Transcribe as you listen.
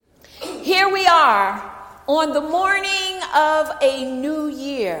are on the morning of a new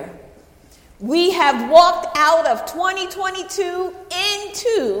year. We have walked out of 2022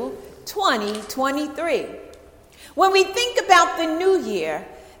 into 2023. When we think about the new year,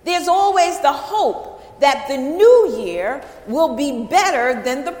 there's always the hope that the new year will be better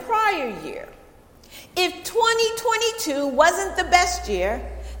than the prior year. If 2022 wasn't the best year,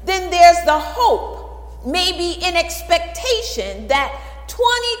 then there's the hope, maybe an expectation that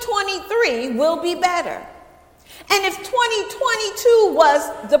 2023 will be better. And if 2022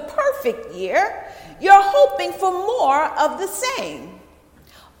 was the perfect year, you're hoping for more of the same.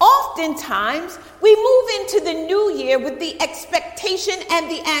 Oftentimes, we move into the new year with the expectation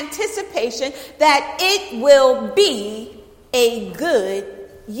and the anticipation that it will be a good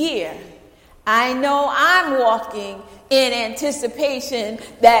year. I know I'm walking in anticipation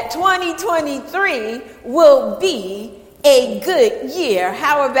that 2023 will be a good year.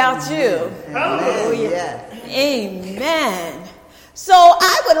 How about you? Hallelujah. Amen. So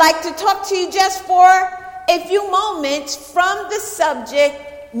I would like to talk to you just for a few moments from the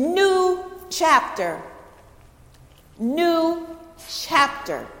subject, new chapter. New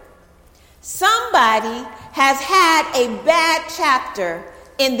chapter. Somebody has had a bad chapter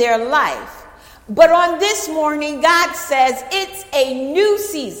in their life. But on this morning, God says it's a new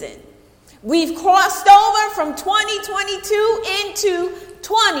season. We've crossed over from 2022 into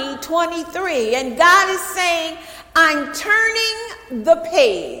 2023. And God is saying, I'm turning the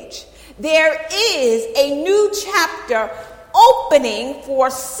page. There is a new chapter opening for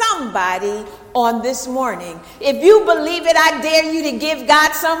somebody on this morning. If you believe it, I dare you to give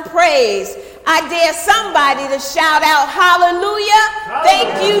God some praise. I dare somebody to shout out, hallelujah.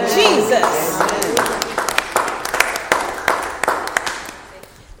 Thank you, Jesus.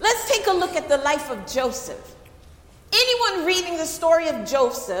 Let's take a look at the life of Joseph. Anyone reading the story of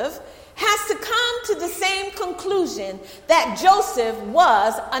Joseph has to come to the same conclusion that Joseph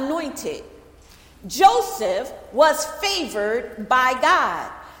was anointed. Joseph was favored by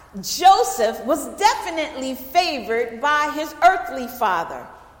God. Joseph was definitely favored by his earthly father.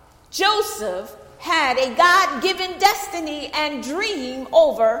 Joseph had a God-given destiny and dream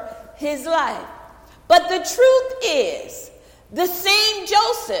over his life. But the truth is, the same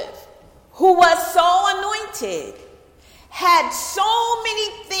Joseph who was so anointed had so many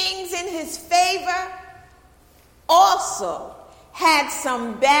things in his favor, also had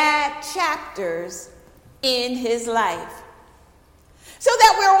some bad chapters in his life. So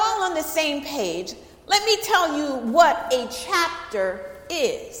that we're all on the same page, let me tell you what a chapter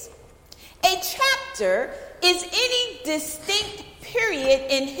is. A chapter is any distinct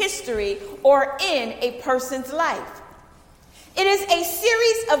period in history or in a person's life. It is a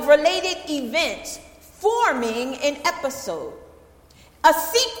series of related events forming an episode, a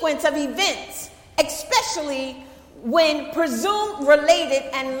sequence of events, especially when presumed related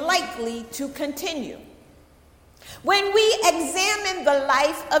and likely to continue. When we examine the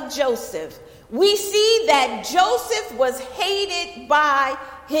life of Joseph, we see that Joseph was hated by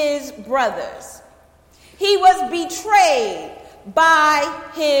his brothers. He was betrayed by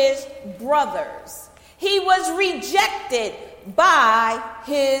his brothers. He was rejected by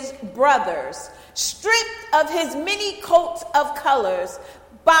his brothers, stripped of his many coats of colors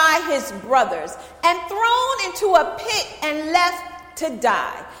by his brothers, and thrown into a pit and left to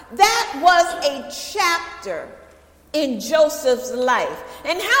die. That was a chapter in Joseph's life.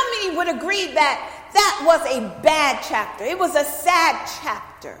 And how many would agree that that was a bad chapter? It was a sad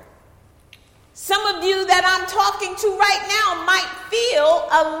chapter. Some of you that I'm talking to right now might feel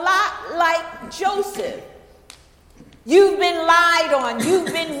a lot like Joseph. You've been lied on, you've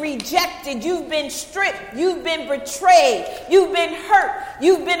been rejected, you've been stripped, you've been betrayed, you've been hurt,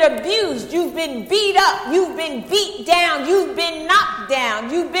 you've been abused, you've been beat up, you've been beat down, you've been knocked down,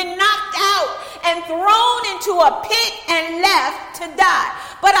 you've been knocked out and thrown into a pit and left to die.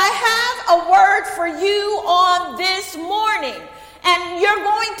 But I have a word for you on this morning. And you're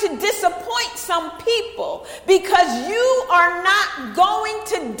going to disappoint some people because you are not going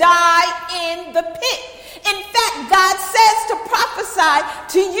to die in the pit. In fact, God says to prophesy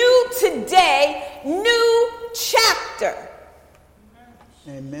to you today, new chapter.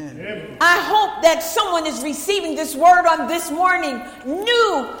 Amen. I hope that someone is receiving this word on this morning.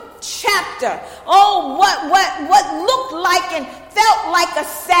 New chapter. Oh, what looked like and felt like a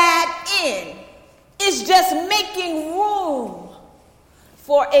sad end is just making room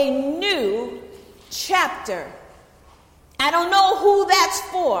for a new chapter. I don't know who that's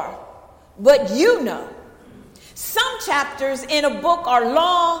for, but you know. Some chapters in a book are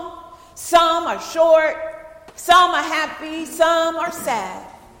long, some are short, some are happy, some are sad.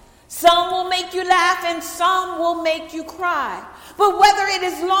 Some will make you laugh and some will make you cry. But whether it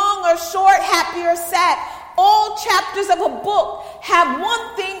is long or short, happy or sad, all chapters of a book have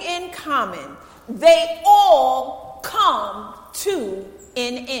one thing in common. They all come to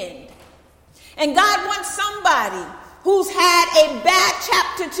an end. And God wants somebody who's had a bad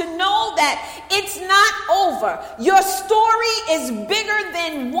chapter to know that it's not over. Your story is bigger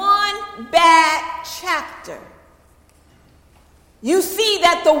than one bad chapter. You see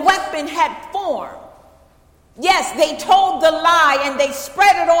that the weapon had formed. Yes, they told the lie and they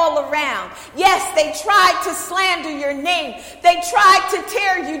spread it all around. Yes, they tried to slander your name. They tried to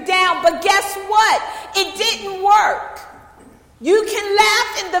tear you down. But guess what? It didn't work. You can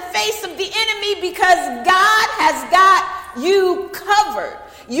laugh in the face of the enemy because God has got you covered.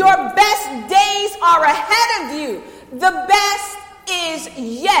 Your best days are ahead of you. The best is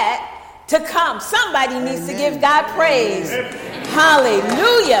yet to come. Somebody needs to give God praise.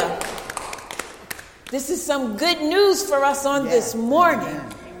 Hallelujah. This is some good news for us on this morning.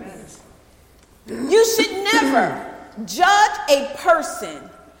 You should never judge a person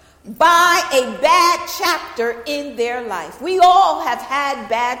by a bad chapter in their life. We all have had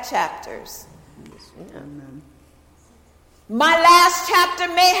bad chapters. My last chapter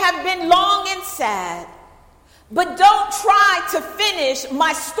may have been long and sad, but don't try to finish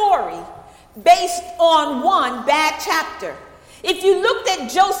my story based on one bad chapter. If you looked at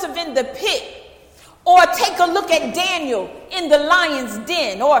Joseph in the pit, or take a look at Daniel in the lion's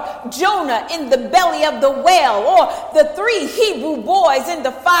den, or Jonah in the belly of the whale, or the 3 Hebrew boys in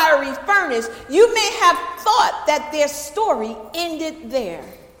the fiery furnace, you may have thought that their story ended there.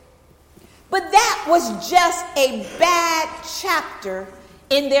 But that was just a bad chapter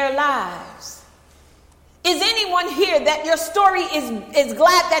in their lives. Is anyone here that your story is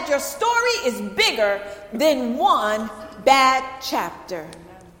glad that your story is bigger than one bad chapter?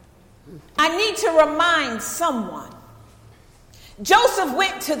 I need to remind someone. Joseph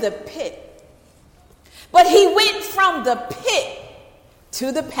went to the pit, but he went from the pit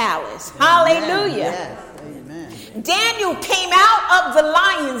to the palace. Amen. Hallelujah. Yes. Amen. Daniel came out of the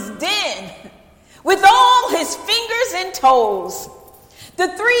lion's den with all his fingers and toes. The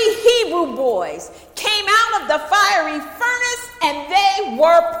 3 Hebrew boys came out of the fiery furnace and they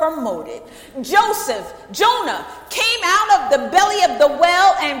were promoted. Jonah came out of the belly of the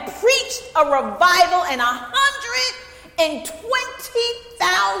whale and preached a revival, and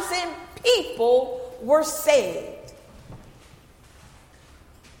 120,000 people were saved.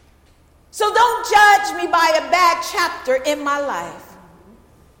 So don't judge me by a bad chapter in my life.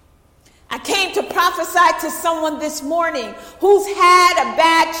 I came to prophesy to someone this morning who's had a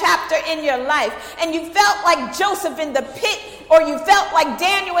bad chapter in your life, and you felt like Joseph in the pit, or you felt like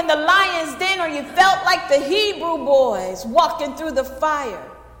Daniel in the lion's den, or you felt like the Hebrew boys walking through the fire.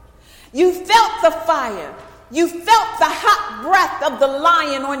 You felt the fire. You felt the hot breath of the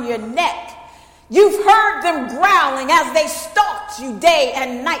lion on your neck. You've heard them growling as they stalked you day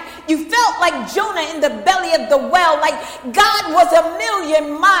and night. You felt like Jonah in the belly of the whale, like God was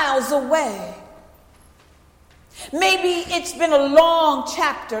 1,000,000 miles away. Maybe it's been a long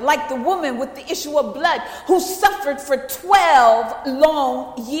chapter, like the woman with the issue of blood who suffered for 12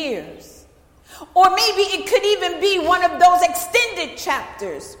 long years. Or maybe it could even be one of those extended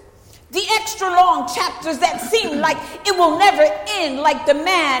chapters, the extra long chapters that seem like it will never end, like the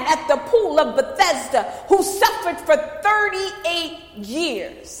man at the pool of Bethesda who suffered for 38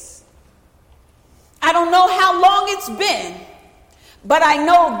 years. I don't know how long it's been, but I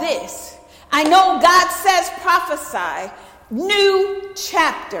know this. I know God says prophesy, new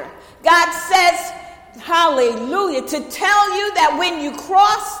chapter. God says, hallelujah, to tell you that when you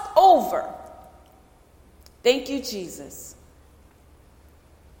crossed over, thank you, Jesus.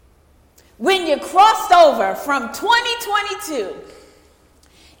 When you crossed over from 2022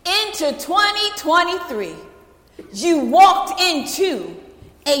 into 2023, you walked into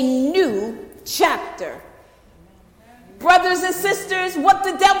a new chapter. Brothers and sisters, what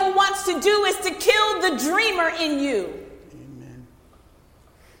the devil wants to do is to kill the dreamer in you. Amen.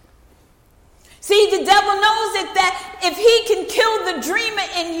 See, the devil knows that if he can kill the dreamer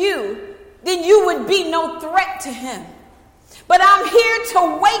in you, then you would be no threat to him. But I'm here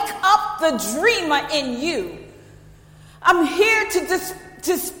to wake up the dreamer in you. I'm here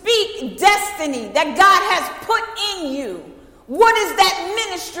to speak destiny that God has put in you. What is that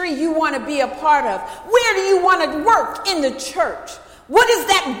ministry you want to be a part of? Where do you want to work in the church? What is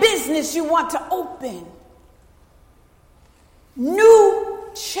that business you want to open? New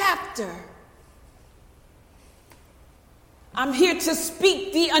chapter. I'm here to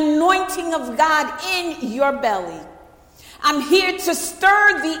speak the anointing of God in your belly. I'm here to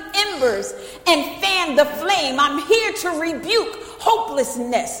stir the embers and fan the flame. I'm here to rebuke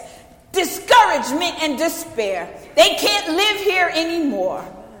hopelessness, discouragement, and despair. They can't live here anymore.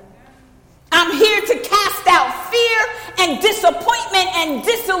 I'm here to cast out fear and disappointment and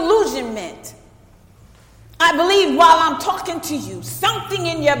disillusionment. I believe while I'm talking to you, something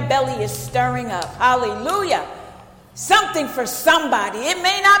in your belly is stirring up. Hallelujah. Something for somebody. It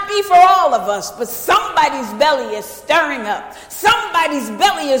may not be for all of us, but somebody's belly is stirring up. Somebody's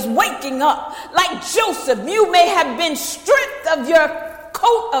belly is waking up. Like Joseph, you may have been stripped of your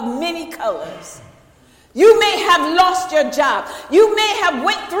coat of many colors. You may have lost your job. You may have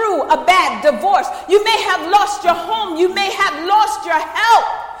went through a bad divorce. You may have lost your home. You may have lost your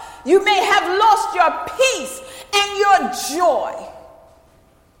health. You may have lost your peace and your joy.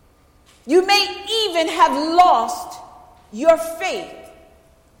 You may even have lost your faith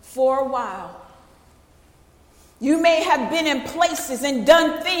for a while. You may have been in places and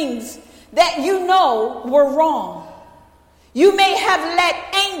done things that you know were wrong. You may have let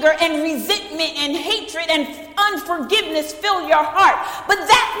anger and resentment and hatred and unforgiveness fill your heart. But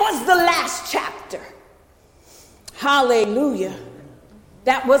that was the last chapter. Hallelujah.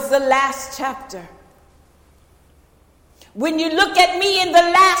 That was the last chapter. When you look at me in the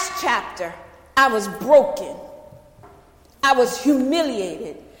last chapter, I was broken. I was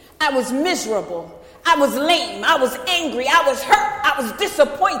humiliated. I was miserable. I was lame. I was angry. I was hurt. I was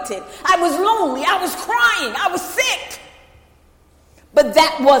disappointed. I was lonely. I was crying. I was sick. But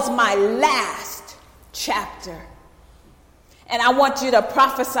that was my last chapter. And I want you to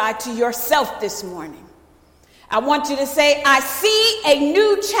prophesy to yourself this morning. I want you to say, I see a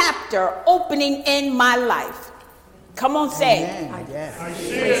new chapter opening in my life. Come on, say it. I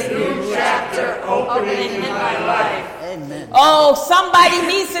see a new chapter opening in my life. Amen. Oh, somebody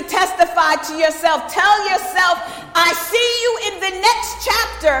needs to testify to yourself. Tell yourself, I see you in the next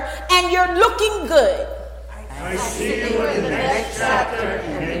chapter and you're looking good. I see you in the next chapter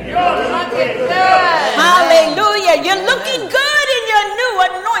and you're looking good. Hallelujah. You're looking good in your new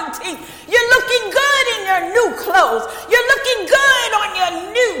anointing. You're looking good in your new clothes. You're looking good on your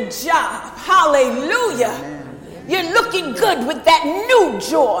new job. Hallelujah. Amen. You're looking good with that new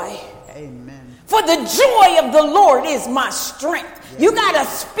joy. Amen. For the joy of the Lord is my strength. You got to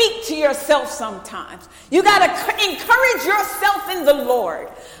speak to yourself sometimes. You got to encourage yourself in the Lord.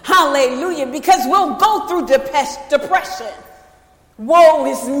 Hallelujah. Because we'll go through depression. Woe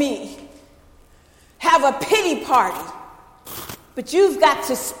is me. Have a pity party. But you've got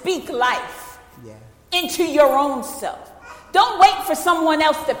to speak life into your own self. Don't wait for someone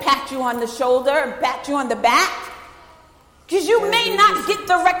else to pat you on the shoulder and pat you on the back. Because you may not get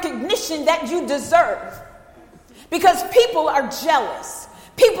the recognition that you deserve. Because people are jealous.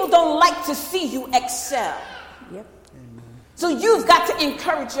 People don't like to see you excel. Yep. So you've got to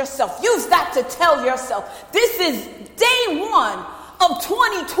encourage yourself. You've got to tell yourself, this is day one of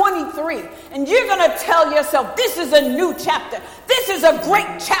 2023. And you're going to tell yourself, this is a new chapter. This is a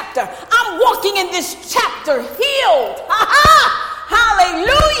great chapter. I'm walking in this chapter healed.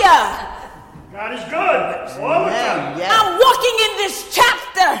 Hallelujah. God is good all the time. Yeah. I'm walking in this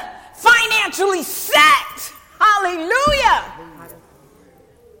chapter financially set. Hallelujah.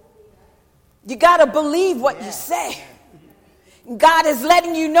 You got to believe what you say. God is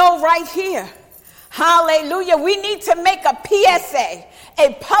letting you know right here. Hallelujah. We need to make a PSA,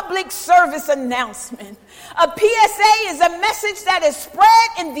 a public service announcement. A PSA is a message that is spread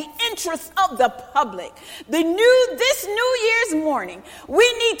in the interest of the public. This New Year's morning,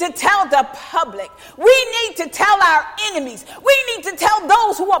 we need to tell the public. We need to tell our enemies. We need to tell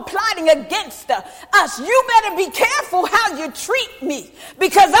those who are plotting against us. You better be careful how you treat me,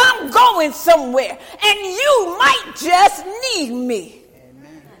 because I'm going somewhere and you might just need me.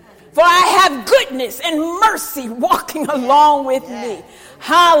 For I have goodness and mercy walking along with me.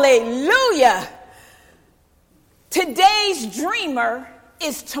 Hallelujah. Today's dreamer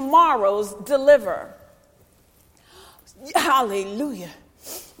is tomorrow's deliverer. Hallelujah.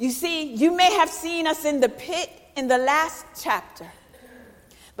 You see, you may have seen us in the pit in the last chapter,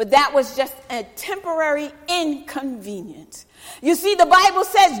 but that was just a temporary inconvenience. You see, the Bible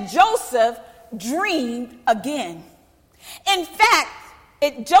says Joseph dreamed again. In fact,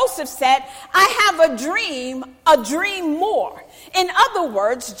 Joseph said, I have a dream more. In other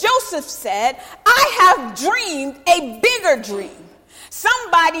words, Joseph said, I have dreamed a bigger dream.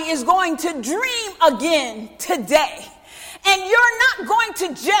 Somebody is going to dream again today. And you're not going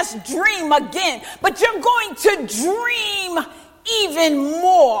to just dream again, but you're going to dream even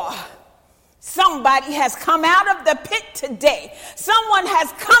more. Somebody has come out of the pit today. Someone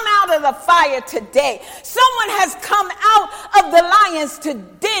has come out of the fire today. Someone has come out of the lion's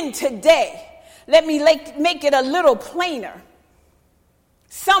den today. Let me make it a little plainer.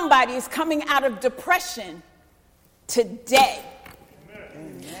 Somebody is coming out of depression today.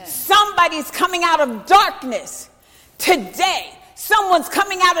 Amen. Somebody's coming out of darkness today. Someone's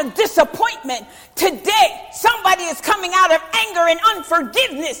coming out of disappointment today. Somebody is coming out of anger and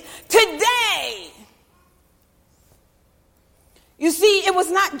unforgiveness today. You see, it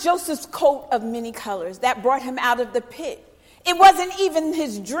was not Joseph's coat of many colors that brought him out of the pit. It wasn't even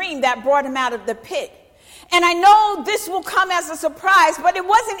his dream that brought him out of the pit. And I know this will come as a surprise, but it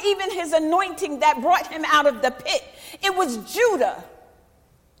wasn't even his anointing that brought him out of the pit. It was Judah.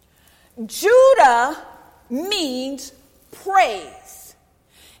 Judah means praise.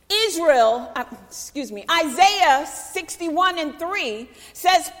 Isaiah 61:3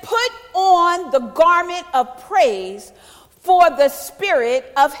 says, put on the garment of praise for the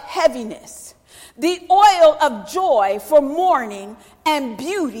spirit of heaviness, the oil of joy for mourning, and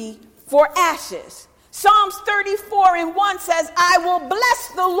beauty for ashes. Psalms 34:1 says, I will bless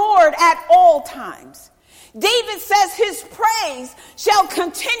the Lord at all times. David says his praise shall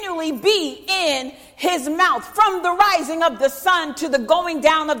continually be in his mouth. From the rising of the sun to the going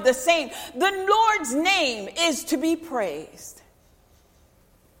down of the same, the Lord's name is to be praised.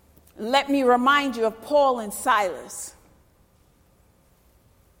 Let me remind you of Paul and Silas.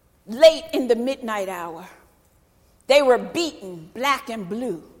 Late in the midnight hour, they were beaten black and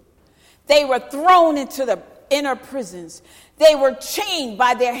blue. They were thrown into the inner prisons. They were chained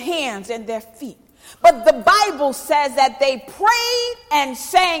by their hands and their feet. But the Bible says that they prayed and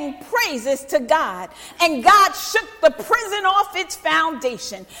sang praises to God. And God shook the prison off its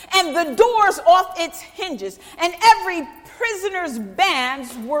foundation and the doors off its hinges. And every prisoner's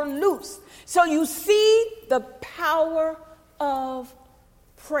bands were loosed. So you see the power of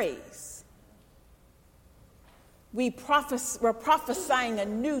praise. We're prophesying a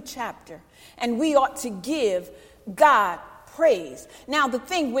new chapter. And we ought to give God praise. Now, the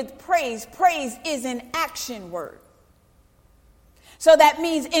thing with praise is an action word. So that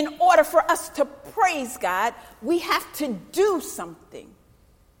means in order for us to praise God, we have to do something.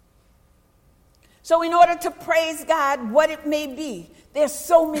 So in order to praise God, what it may be, there's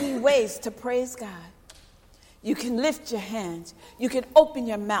so many ways to praise God. You can lift your hands. You can open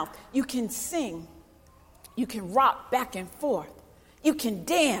your mouth. You can sing. You can rock back and forth. You can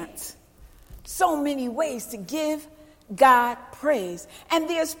dance. So many ways to give God praise. And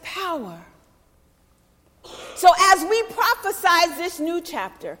there's power. So as we prophesize this new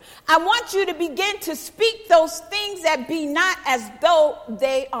chapter, I want you to begin to speak those things that be not as though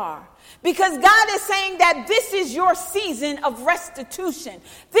they are. Because God is saying that this is your season of restitution.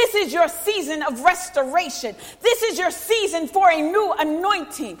 This is your season of restoration. This is your season for a new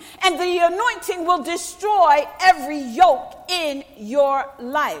anointing. And the anointing will destroy every yoke in your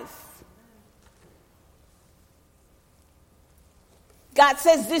life. God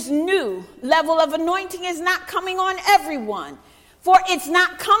says this new level of anointing is not coming on everyone. For it's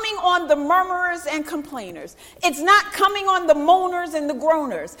not coming on the murmurers and complainers. It's not coming on the moaners and the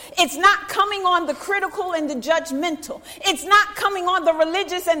groaners. It's not coming on the critical and the judgmental. It's not coming on the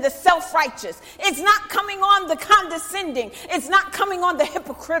religious and the self-righteous. It's not coming on the condescending. It's not coming on the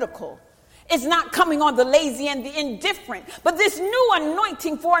hypocritical. It's not coming on the lazy and the indifferent. But this new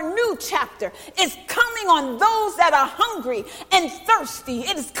anointing for a new chapter is coming on those that are hungry and thirsty.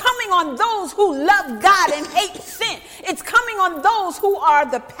 It is coming on those who love God and hate sin. It's coming on those who are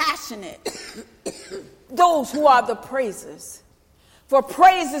the passionate, those who are the praisers. For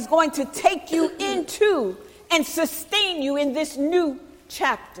praise is going to take you into and sustain you in this new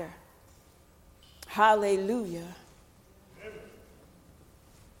chapter. Hallelujah.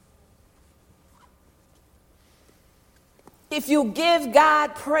 If you give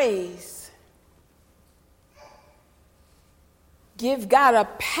God praise, give God a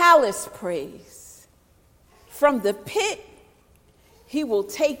palace praise. From the pit, he will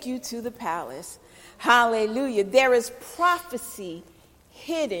take you to the palace. Hallelujah. There is prophecy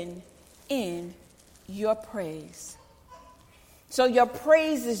hidden in your praise. So your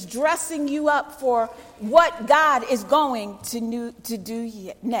praise is dressing you up for what God is going to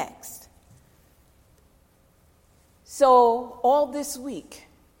do next. So all this week,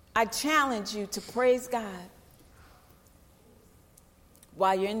 I challenge you to praise God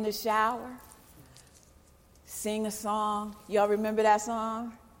while you're in the shower. Sing a song. Y'all remember that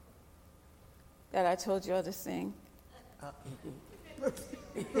song that I told y'all to sing?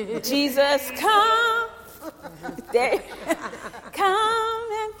 Jesus, come.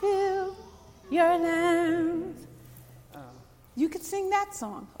 Come and fill your lambs. You could sing that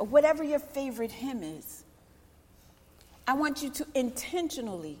song or whatever your favorite hymn is. I want you to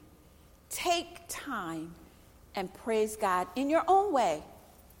intentionally take time and praise God in your own way.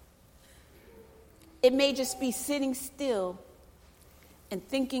 It may just be sitting still and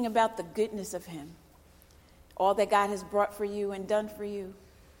thinking about the goodness of him, all that God has brought for you and done for you.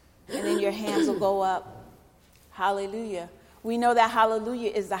 And then your hands will go up. Hallelujah. We know that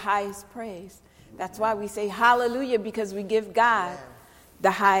hallelujah is the highest praise. That's why we say hallelujah, because we give God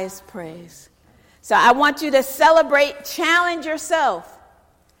the highest praise. So I want you to celebrate, challenge yourself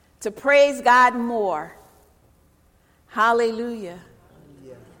to praise God more. Hallelujah.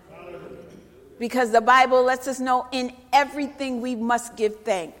 Because the Bible lets us know in everything we must give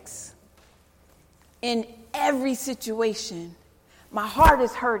thanks. In every situation. My heart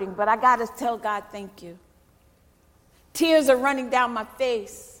is hurting, but I got to tell God thank you. Tears are running down my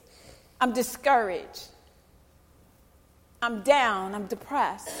face. I'm discouraged. I'm down. I'm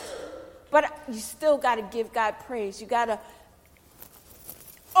depressed. But you still got to give God praise. You got to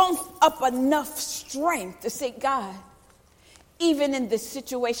up enough strength to say, God, even in this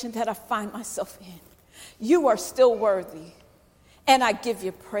situation that I find myself in, you are still worthy. And I give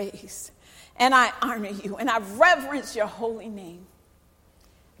you praise. And I honor you. And I reverence your holy name.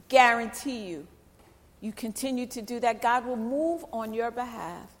 Guarantee you, you continue to do that, God will move on your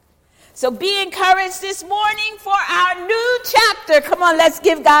behalf. So be encouraged this morning for our new chapter. Come on, let's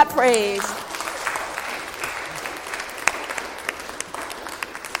give God praise.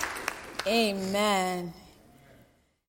 Amen.